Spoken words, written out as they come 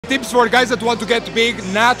tips for guys that want to get big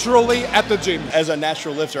naturally at the gym? As a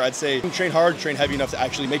natural lifter, I'd say train hard, train heavy enough to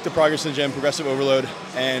actually make the progress in the gym, progressive overload,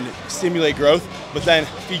 and stimulate growth, but then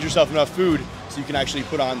feed yourself enough food so you can actually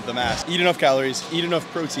put on the mass. Eat enough calories, eat enough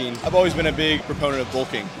protein. I've always been a big proponent of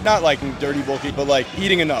bulking. Not like dirty bulking, but like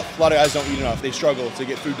eating enough. A lot of guys don't eat enough. They struggle to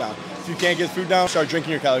get food down. If you can't get food down, start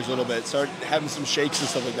drinking your calories a little bit. Start having some shakes and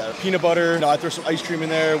stuff like that. Peanut butter, I throw some ice cream in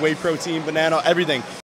there, whey protein, banana, everything.